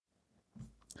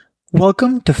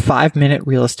Welcome to 5-Minute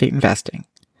Real Estate Investing.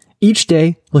 Each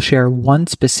day, we'll share one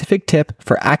specific tip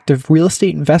for active real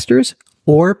estate investors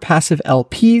or passive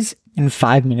LPs in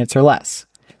 5 minutes or less.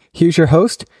 Here's your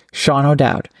host, Sean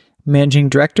O'Dowd, Managing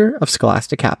Director of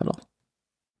Scholastic Capital.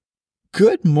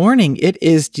 Good morning. It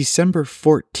is December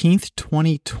 14th,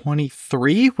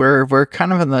 2023. We're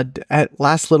kind of in the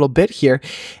last little bit here.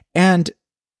 And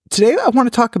today I want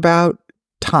to talk about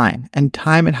time and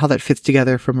how that fits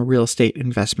together from a real estate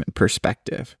investment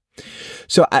perspective.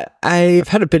 So I've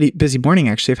had a busy morning,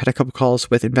 actually. I've had a couple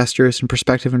calls with investors and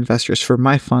prospective investors for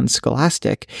my fund,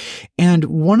 Scholastic. And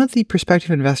one of the prospective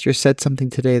investors said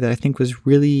something today that I think was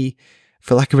really,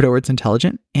 for lack of better words,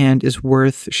 intelligent and is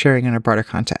worth sharing in a broader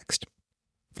context.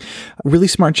 A really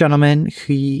smart gentleman.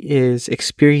 He is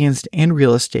experienced in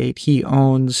real estate. He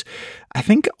owns, I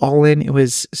think all in, it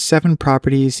was 7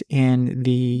 properties in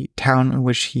the town in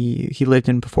which he lived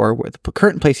in before, where the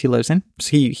current place he lives in. So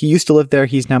he used to live there.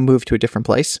 He's now moved to a different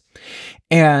place.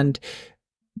 And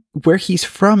where he's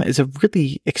from is a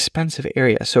really expensive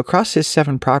area. So across his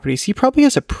 7 properties, he probably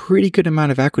has a pretty good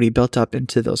amount of equity built up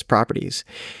into those properties.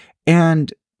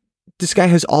 And this guy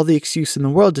has all the excuse in the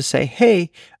world to say,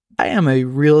 hey, I am a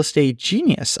real estate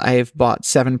genius. I have bought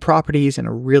 7 properties in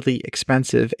a really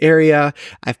expensive area.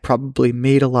 I've probably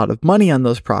made a lot of money on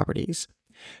those properties.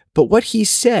 But what he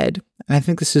said, and I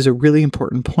think this is a really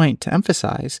important point to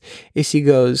emphasize, is he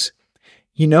goes,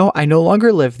 I no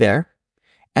longer live there.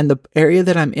 And the area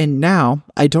that I'm in now,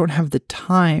 I don't have the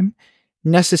time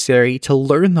necessary to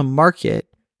learn the market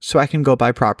so I can go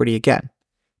buy property again.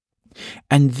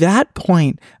 And that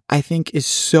point, I think, is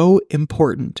so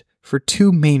important for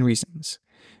 2 main reasons.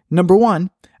 Number one,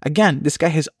 again, this guy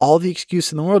has all the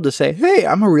excuse in the world to say, hey,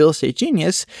 I'm a real estate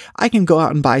genius. I can go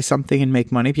out and buy something and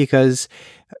make money because,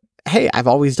 hey, I've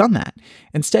always done that.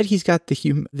 Instead, he's got the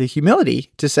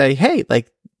humility to say, hey,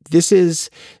 this is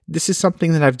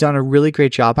something that I've done a really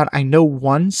great job on. I know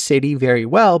one city very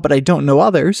well, but I don't know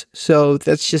others. So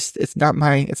that's just,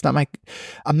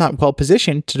 I'm not well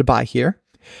positioned to buy here.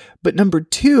 But number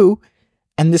 2,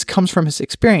 and this comes from his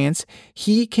experience,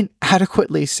 he can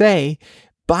adequately say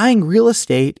buying real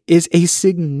estate is a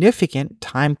significant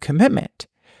time commitment.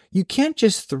 You can't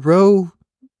just throw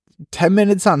 10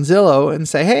 minutes on Zillow and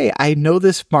say, hey, I know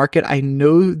this market, I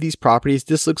know these properties,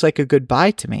 this looks like a good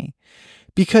buy to me.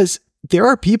 Because there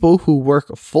are people who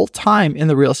work full-time in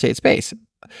the real estate space.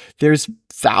 There's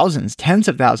thousands, tens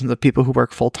of thousands of people who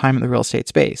work full-time in the real estate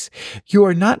space. You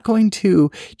are not going to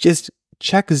just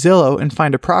check Zillow and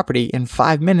find a property in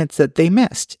 5 minutes that they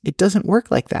missed. It doesn't work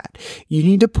like that. You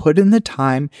need to put in the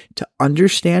time to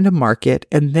understand a market,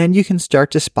 and then you can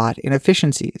start to spot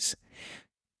inefficiencies.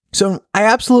 So I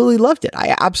absolutely loved it.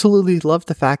 I absolutely loved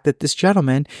the fact that this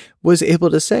gentleman was able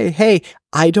to say, hey,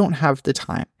 I don't have the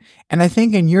time. And I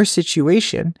think in your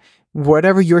situation,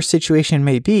 whatever your situation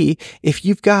may be, if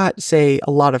you've got, say,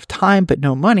 a lot of time but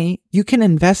no money, you can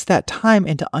invest that time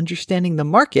into understanding the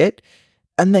market.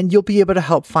 And then you'll be able to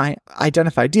help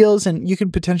identify deals, and you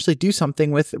can potentially do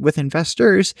something with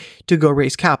investors to go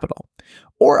raise capital.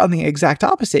 Or on the exact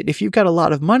opposite, if you've got a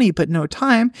lot of money but no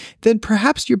time, then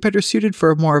perhaps you're better suited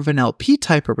for more of an LP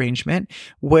type arrangement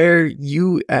where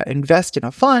you invest in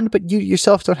a fund, but you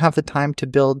yourself don't have the time to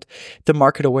build the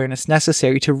market awareness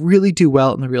necessary to really do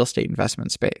well in the real estate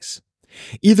investment space.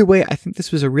 Either way, I think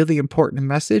this was a really important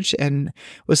message and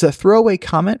was a throwaway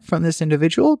comment from this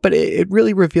individual, but it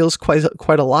really reveals quite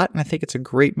a lot, and I think it's a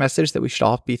great message that we should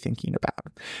all be thinking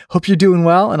about. Hope you're doing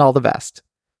well, and all the best.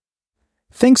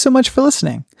 Thanks so much for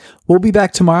listening. We'll be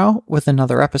back tomorrow with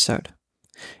another episode.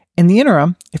 In the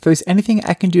interim, if there's anything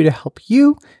I can do to help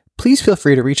you, please feel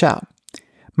free to reach out.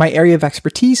 My area of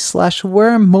expertise /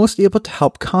 where I'm most able to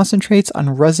help concentrates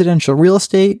on residential real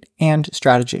estate and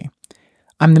strategy.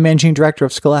 I'm the Managing Director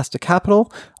of Scholastic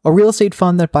Capital, a real estate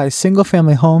fund that buys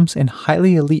single-family homes in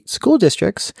highly elite school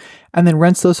districts and then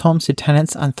rents those homes to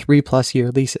tenants on 3+ year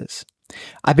leases.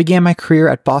 I began my career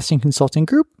at Boston Consulting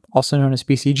Group, also known as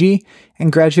BCG,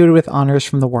 and graduated with honors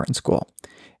from the Wharton School.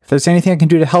 If there's anything I can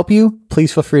do to help you,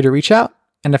 please feel free to reach out,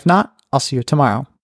 and if not, I'll see you tomorrow.